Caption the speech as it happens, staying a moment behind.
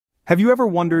Have you ever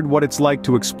wondered what it's like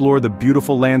to explore the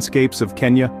beautiful landscapes of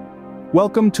Kenya?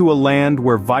 Welcome to a land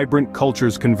where vibrant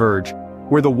cultures converge,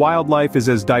 where the wildlife is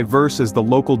as diverse as the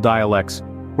local dialects,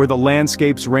 where the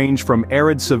landscapes range from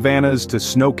arid savannas to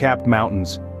snow-capped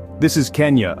mountains. This is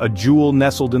Kenya, a jewel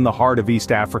nestled in the heart of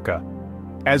East Africa.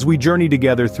 As we journey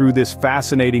together through this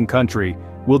fascinating country,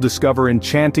 we'll discover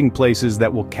enchanting places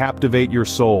that will captivate your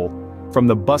soul, from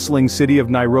the bustling city of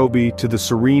Nairobi to the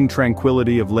serene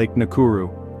tranquility of Lake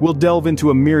Nakuru. We'll delve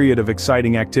into a myriad of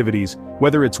exciting activities,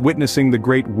 whether it's witnessing the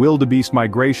great wildebeest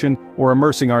migration or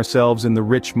immersing ourselves in the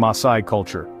rich Maasai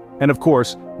culture. And of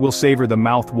course, we'll savor the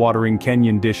mouth-watering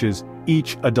Kenyan dishes,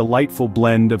 each a delightful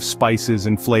blend of spices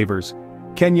and flavors.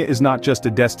 Kenya is not just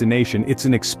a destination, it's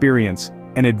an experience,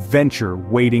 an adventure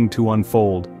waiting to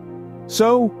unfold.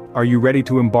 So, are you ready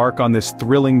to embark on this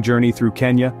thrilling journey through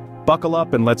Kenya? Buckle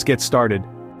up and let's get started.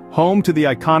 Home to the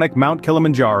iconic Mount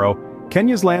Kilimanjaro,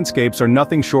 Kenya's landscapes are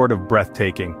nothing short of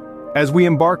breathtaking. As we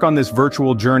embark on this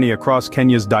virtual journey across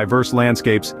Kenya's diverse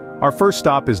landscapes, our first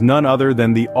stop is none other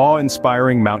than the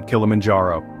awe-inspiring Mount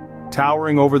Kilimanjaro.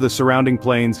 Towering over the surrounding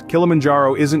plains,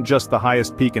 Kilimanjaro isn't just the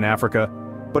highest peak in Africa,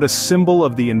 but a symbol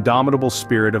of the indomitable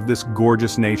spirit of this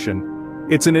gorgeous nation.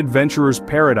 It's an adventurer's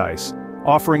paradise,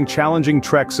 offering challenging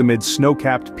treks amid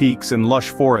snow-capped peaks and lush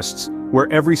forests,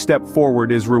 where every step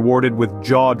forward is rewarded with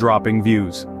jaw-dropping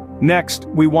views. Next,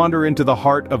 we wander into the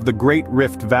heart of the Great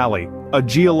Rift Valley, a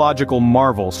geological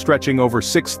marvel stretching over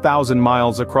 6,000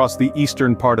 miles across the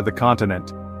eastern part of the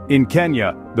continent. In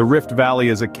Kenya, the Rift Valley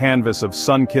is a canvas of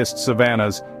sun-kissed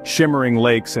savannas, shimmering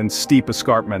lakes and steep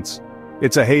escarpments.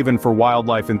 It's a haven for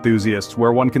wildlife enthusiasts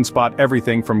where one can spot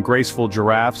everything from graceful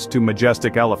giraffes to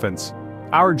majestic elephants.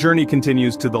 Our journey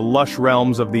continues to the lush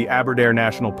realms of the Aberdare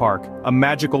National Park, a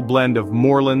magical blend of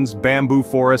moorlands, bamboo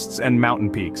forests and mountain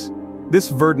peaks. This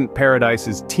verdant paradise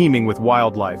is teeming with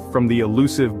wildlife, from the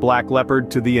elusive black leopard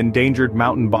to the endangered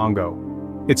mountain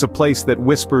bongo. It's a place that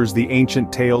whispers the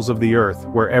ancient tales of the earth,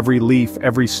 where every leaf,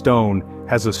 every stone,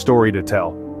 has a story to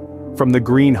tell. From the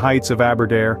green heights of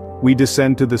Aberdare, we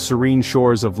descend to the serene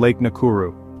shores of Lake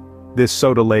Nakuru. This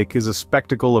soda lake is a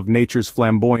spectacle of nature's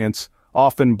flamboyance,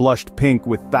 often blushed pink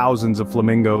with thousands of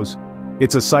flamingos.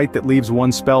 It's a sight that leaves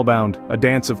one spellbound, a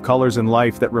dance of colors and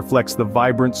life that reflects the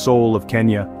vibrant soul of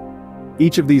Kenya.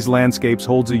 Each of these landscapes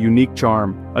holds a unique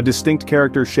charm, a distinct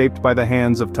character shaped by the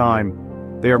hands of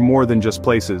time. They are more than just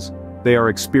places. They are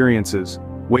experiences,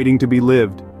 waiting to be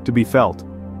lived, to be felt.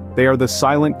 They are the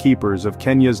silent keepers of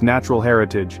Kenya's natural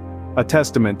heritage, a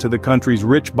testament to the country's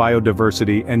rich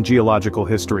biodiversity and geological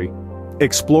history.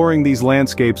 Exploring these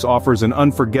landscapes offers an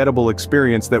unforgettable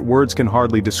experience that words can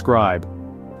hardly describe.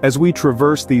 As we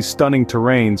traverse these stunning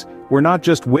terrains, we're not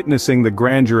just witnessing the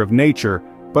grandeur of nature,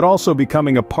 but also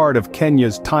becoming a part of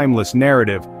Kenya's timeless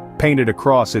narrative, painted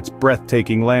across its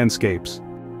breathtaking landscapes.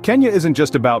 Kenya isn't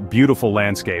just about beautiful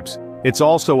landscapes, it's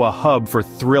also a hub for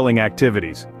thrilling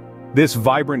activities. This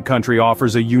vibrant country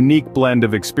offers a unique blend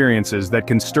of experiences that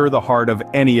can stir the heart of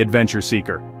any adventure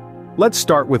seeker. Let's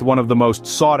start with one of the most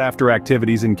sought-after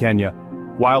activities in Kenya: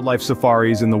 wildlife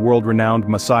safaris in the world-renowned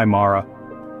Masai Mara.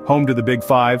 Home to the Big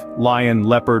Five, lion,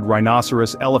 leopard,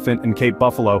 rhinoceros, elephant, and Cape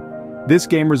buffalo, this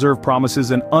game reserve promises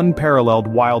an unparalleled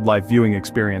wildlife viewing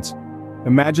experience.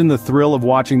 Imagine the thrill of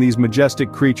watching these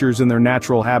majestic creatures in their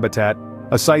natural habitat,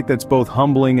 a sight that's both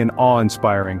humbling and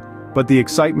awe-inspiring, but the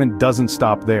excitement doesn't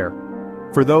stop there.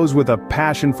 For those with a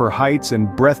passion for heights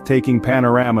and breathtaking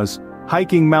panoramas,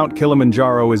 hiking Mount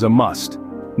Kilimanjaro is a must.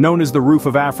 Known as the Roof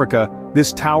of Africa,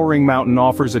 this towering mountain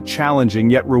offers a challenging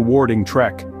yet rewarding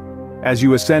trek. As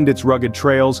you ascend its rugged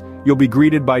trails, you'll be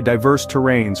greeted by diverse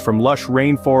terrains from lush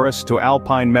rainforests to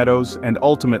alpine meadows and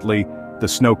ultimately, the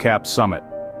snow-capped summit.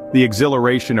 The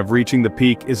exhilaration of reaching the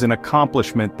peak is an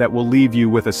accomplishment that will leave you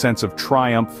with a sense of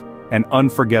triumph and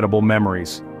unforgettable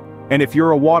memories. And if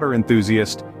you're a water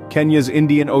enthusiast, Kenya's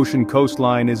Indian Ocean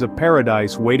coastline is a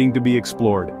paradise waiting to be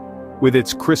explored. With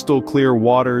its crystal-clear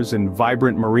waters and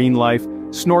vibrant marine life,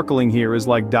 snorkeling here is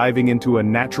like diving into a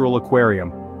natural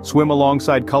aquarium. Swim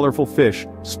alongside colorful fish,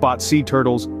 spot sea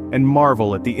turtles, and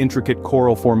marvel at the intricate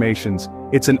coral formations.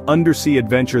 It's an undersea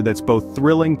adventure that's both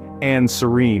thrilling and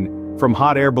serene. From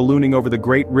hot air ballooning over the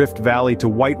Great Rift Valley to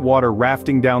whitewater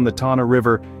rafting down the Tana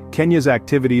River, Kenya's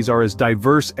activities are as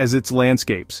diverse as its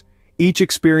landscapes. Each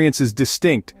experience is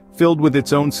distinct, filled with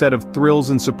its own set of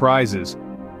thrills and surprises.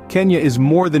 Kenya is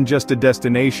more than just a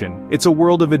destination, it's a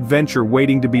world of adventure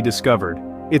waiting to be discovered.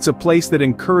 It's a place that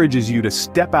encourages you to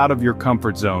step out of your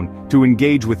comfort zone, to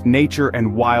engage with nature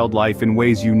and wildlife in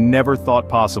ways you never thought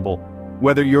possible.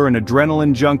 Whether you're an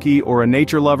adrenaline junkie or a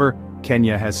nature lover,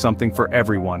 Kenya has something for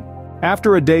everyone.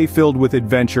 After a day filled with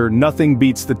adventure, nothing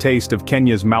beats the taste of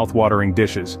Kenya's mouth-watering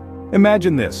dishes.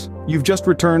 Imagine this, you've just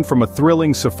returned from a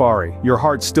thrilling safari, your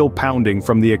heart still pounding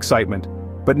from the excitement.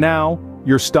 But now,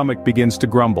 your stomach begins to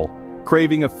grumble,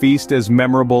 craving a feast as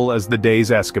memorable as the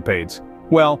day's escapades.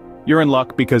 Well, you're in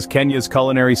luck because Kenya's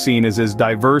culinary scene is as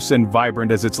diverse and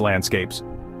vibrant as its landscapes.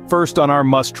 First on our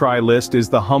must-try list is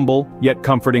the humble, yet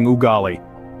comforting ugali.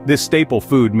 This staple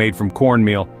food made from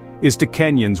cornmeal is to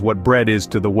Kenyans what bread is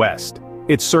to the West.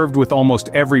 It's served with almost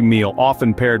every meal,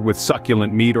 often paired with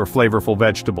succulent meat or flavorful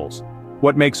vegetables.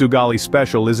 What makes ugali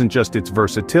special isn't just its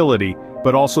versatility,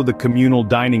 but also the communal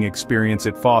dining experience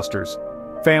it fosters.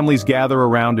 Families gather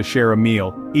around to share a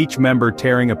meal, each member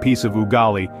tearing a piece of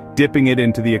ugali, dipping it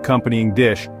into the accompanying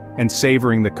dish, and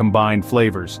savoring the combined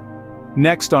flavors.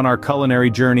 Next on our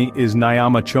culinary journey is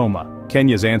nyama choma,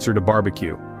 Kenya's answer to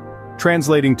barbecue.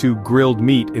 Translating to grilled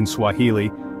meat in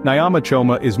Swahili, nyama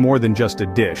choma is more than just a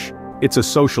dish, it's a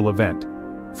social event.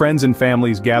 Friends and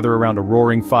families gather around a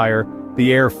roaring fire,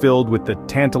 the air filled with the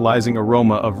tantalizing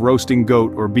aroma of roasting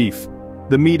goat or beef.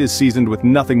 The meat is seasoned with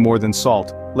nothing more than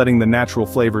salt, letting the natural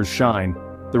flavors shine.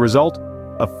 The result?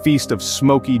 A feast of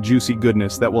smoky, juicy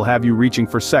goodness that will have you reaching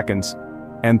for seconds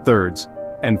and thirds.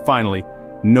 And finally,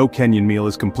 no Kenyan meal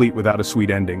is complete without a sweet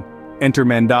ending. Enter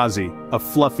mandazi, a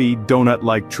fluffy,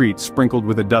 donut-like treat sprinkled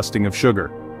with a dusting of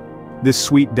sugar. This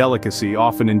sweet delicacy,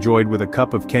 often enjoyed with a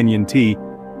cup of Kenyan tea,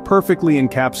 perfectly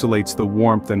encapsulates the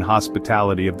warmth and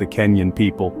hospitality of the Kenyan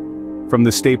people. From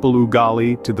the staple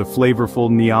ugali to the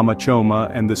flavorful nyama choma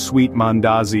and the sweet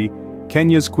mandazi,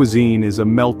 Kenya's cuisine is a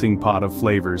melting pot of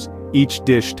flavors, each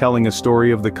dish telling a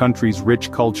story of the country's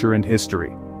rich culture and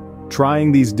history.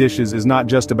 Trying these dishes is not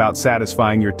just about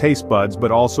satisfying your taste buds but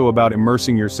also about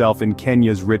immersing yourself in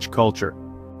Kenya's rich culture.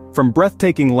 From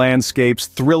breathtaking landscapes,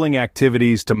 thrilling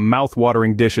activities to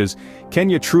mouth-watering dishes,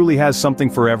 Kenya truly has something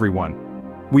for everyone.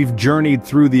 We've journeyed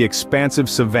through the expansive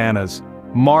savannas,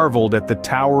 marveled at the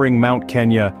towering Mount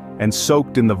Kenya, and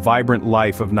soaked in the vibrant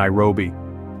life of Nairobi.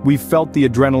 We've felt the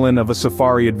adrenaline of a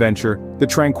safari adventure, the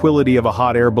tranquility of a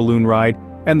hot air balloon ride,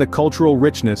 and the cultural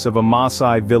richness of a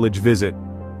Maasai village visit.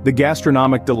 The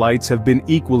gastronomic delights have been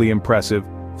equally impressive,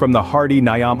 from the hearty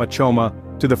nyama choma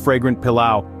to the fragrant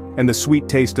pilau and the sweet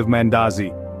taste of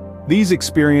mandazi. These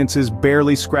experiences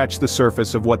barely scratch the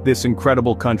surface of what this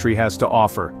incredible country has to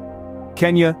offer.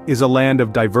 Kenya is a land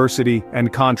of diversity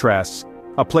and contrasts,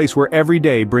 a place where every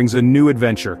day brings a new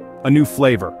adventure, a new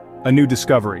flavor, a new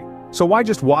discovery. So why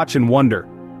just watch and wonder?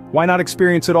 Why not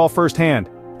experience it all firsthand?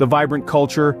 The vibrant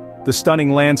culture, the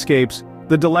stunning landscapes,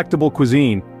 the delectable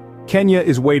cuisine. Kenya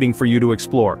is waiting for you to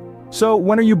explore. So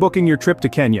when are you booking your trip to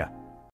Kenya?